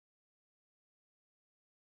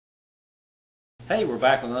Hey, we're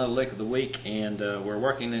back with another lick of the week, and we're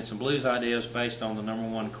working in some blues ideas based on the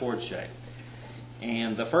 #1 chord shape.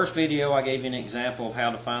 And the first video I gave you an example of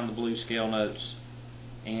how to find the blues scale notes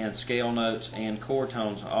and chord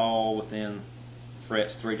tones all within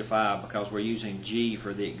frets 3 to 5 because we're using G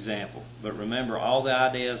for the example. But remember, all the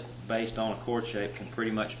ideas based on a chord shape can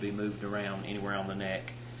pretty much be moved around anywhere on the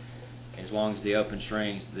neck as long as the open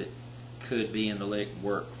strings that could be in the lick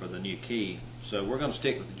work for the new key. So we're going to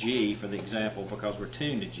stick with G for the example because we're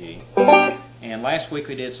tuned to G. And last week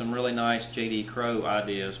we did some really nice J.D. Crowe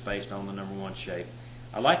ideas based on the #1 shape.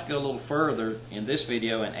 I'd like to go a little further in this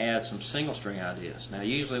video and add some single string ideas. Now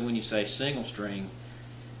usually when you say single string,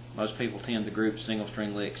 most people tend to group single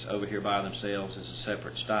string licks over here by themselves as a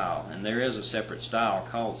separate style. And there is a separate style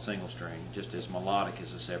called single string, just as melodic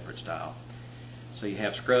is a separate style. So you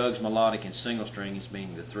have Scruggs, melodic, and single string as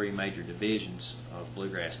being the three major divisions of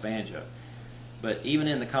bluegrass banjo. But even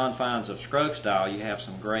in the confines of Scruggs style, you have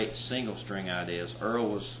some great single string ideas. Earl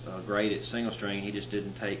was great at single string. He just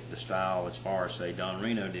didn't take the style as far as, say, Don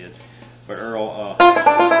Reno did. But Earl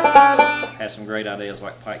has some great ideas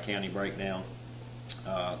like Pike County Breakdown.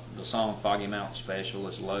 The song Foggy Mountain Special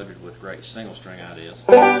is loaded with great single string ideas.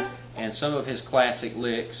 And some of his classic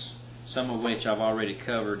licks, some of which I've already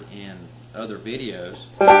covered in other videos,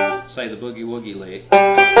 say the Boogie Woogie lick.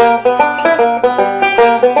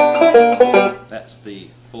 That's the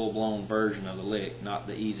full-blown version of the lick, not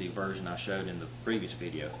the easy version I showed in the previous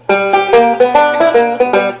video.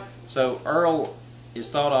 So Earl is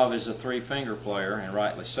thought of as a three-finger player, and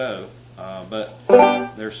rightly so, but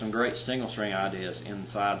there's some great single string ideas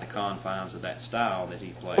inside the confines of that style that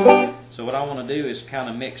he played. So what I want to do is kind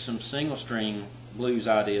of mix some single string blues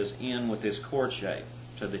ideas in with this chord shape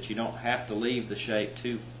so that you don't have to leave the shape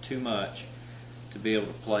too much to be able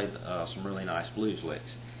to play some really nice blues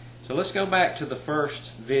licks. So let's go back to the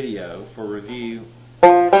first video for review.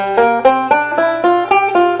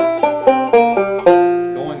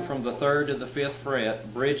 Going from the 3rd to the 5th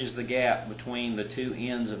fret bridges the gap between the two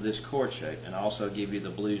ends of this chord shape and also give you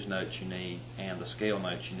the blues notes you need and the scale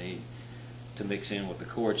notes you need to mix in with the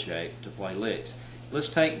chord shape to play licks. Let's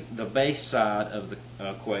take the bass side of the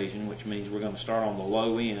equation, which means we're going to start on the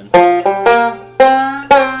low end. And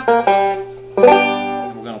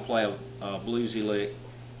we're going to play a bluesy lick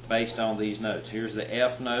based on these notes. Here's the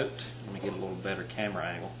F note. Let me get a little better camera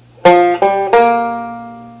angle.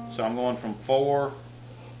 So I'm going from 4th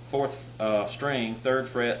string, 3rd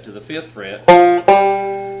fret to the 5th fret,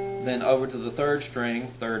 then over to the 3rd string,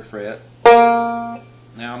 3rd fret. Now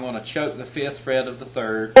I'm going to choke the 5th fret of the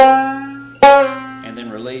 3rd and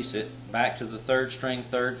then release it back to the 3rd string,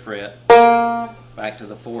 3rd fret, back to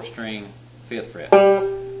the 4th string, 5th fret.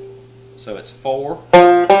 So it's 4,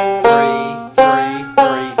 3, 3,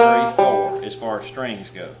 3, 3, 4 as far as strings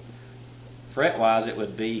go. Fret-wise, it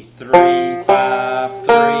would be 3, 5,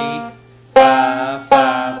 3, 5,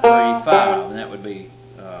 5, 3, 5, and that would be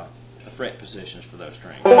the fret positions for those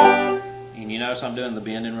strings. And you notice I'm doing the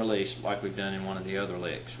bend and release like we've done in one of the other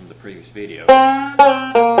licks from the previous video.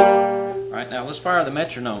 Alright, now let's fire the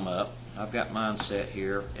metronome up. I've got mine set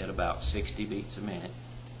here at about 60 beats a minute.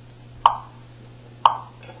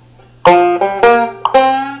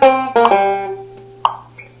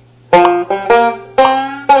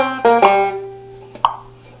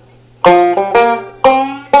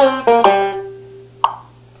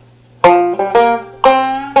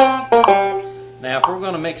 Now if we're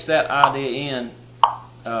going to mix that idea in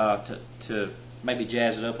to maybe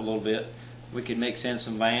jazz it up a little bit, we could mix in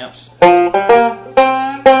some vamps, or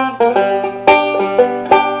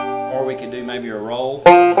we could do maybe a roll.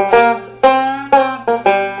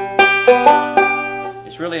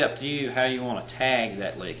 It's really up to you how you want to tag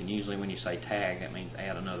that lick, and usually when you say tag, that means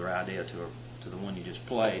add another idea to the one you just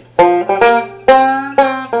played.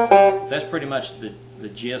 That's pretty much the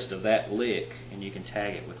gist of that lick, and you can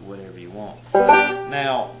tag it with whatever you want.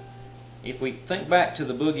 Now, if we think back to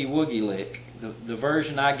the Boogie Woogie lick, the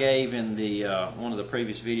version I gave in the one of the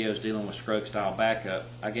previous videos dealing with Scruggs style backup,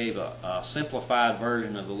 I gave a simplified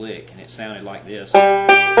version of the lick, and it sounded like this.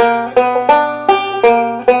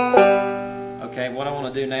 Okay, what I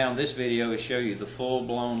want to do now in this video is show you the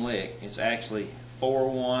full-blown lick. It's actually 4,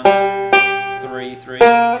 1, 3, 3, 2,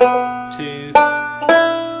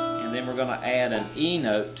 and then we're going to add an E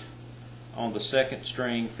note on the 2nd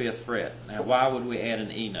string, 5th fret. Now, why would we add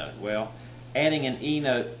an E note? Well, adding an E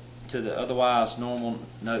note to the otherwise normal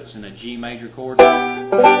notes in a G major chord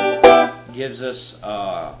gives us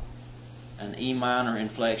an E minor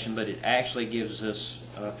inflection, but it actually gives us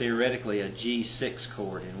theoretically a G6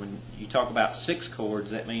 chord. And when you talk about 6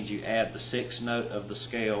 chords, that means you add the 6th note of the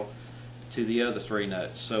scale to the other three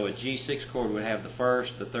notes. So a G6 chord would have the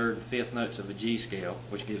first, the third, and fifth notes of a G scale,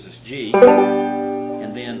 which gives us G,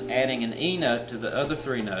 and then adding an E note to the other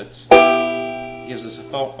three notes gives us a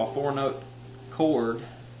four-note chord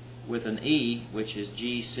with an E, which is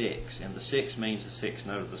G6, and the 6 means the sixth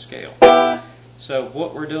note of the scale. So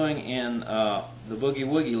what we're doing in the Boogie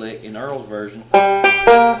Woogie lick in Earl's version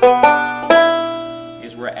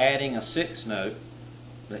is we're adding a sixth note,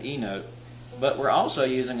 the E note, but we're also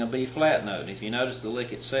using a B flat note. If you notice the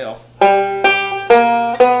lick itself, you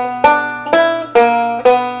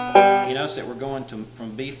notice that we're going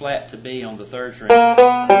from B flat to B on the third string.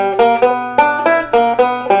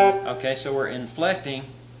 Okay, so we're inflecting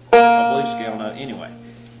a blues scale note anyway.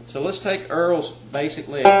 So let's take Earl's basic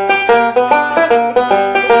lick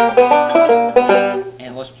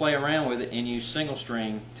and let's play around with it and use single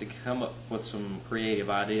string to come up with some creative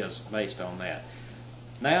ideas based on that.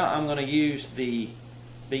 Now I'm going to use the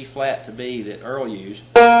B flat to B that Earl used,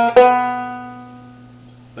 but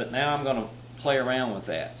now I'm going to play around with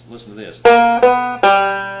that. So listen to this.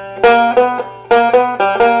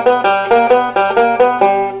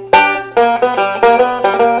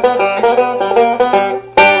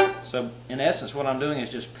 So in essence what I'm doing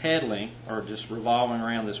is just pedaling or just revolving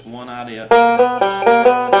around this one idea.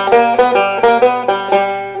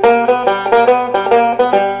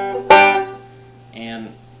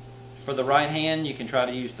 And for the right hand you can try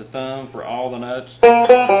to use the thumb for all the notes,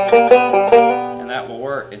 and that will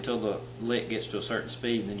work until the lick gets to a certain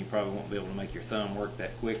speed, and then you probably won't be able to make your thumb work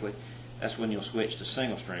that quickly. That's when you'll switch to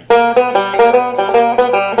single string.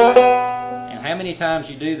 And how many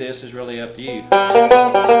times you do this is really up to you.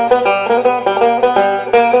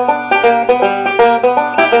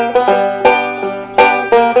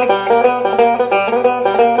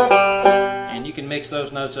 And you can mix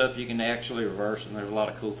those notes up, you can actually reverse them. There's a lot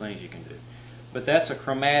of cool things you can do. But that's a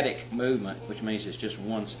chromatic movement, which means it's just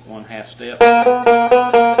one half step.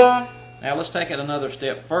 Now let's take it another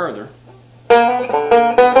step further. Getting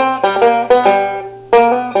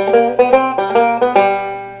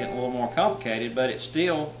a little more complicated, but it's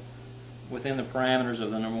still within the parameters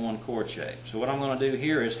of the number one chord shape. So what I'm going to do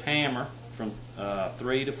here is hammer from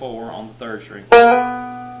 3 to 4 on the third string,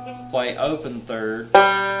 play open third.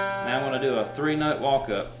 Now I'm going to do a 3-note walk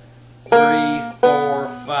up, 3, 4,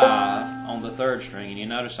 5 on the third string, and you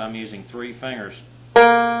notice I'm using 3 fingers,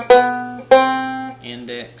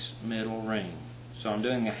 index, middle, ring. So I'm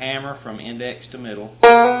doing a hammer from index to middle,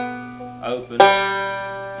 open,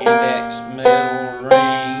 index, middle,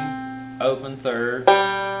 ring, open third.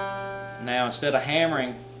 Now instead of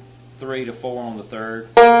hammering 3 to 4 on the third,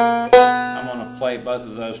 I'm going to play both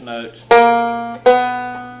of those notes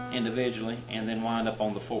individually and then wind up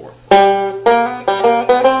on the fourth.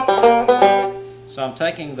 So I'm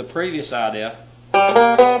taking the previous idea,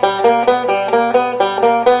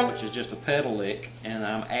 which is just a pedal lick, and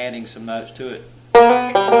I'm adding some notes to it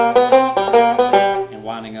and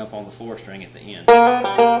winding up on the 4th string at the end.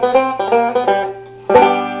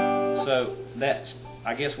 So that's,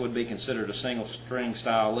 I guess, would be considered a single string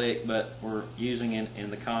style lick, but we're using it in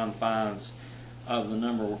the confines of the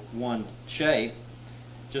number one shape,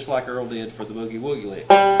 just like Earl did for the Boogie Woogie lick.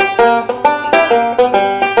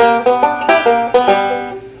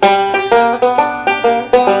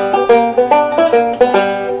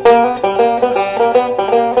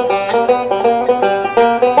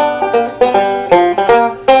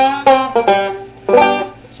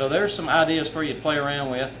 So there's some ideas for you to play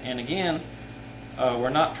around with, and again, we're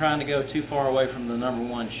not trying to go too far away from the number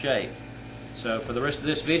one shape. So for the rest of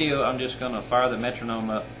this video, I'm just going to fire the metronome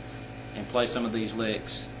up and play some of these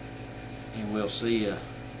licks, and we'll see you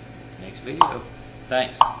next video.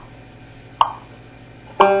 Thanks.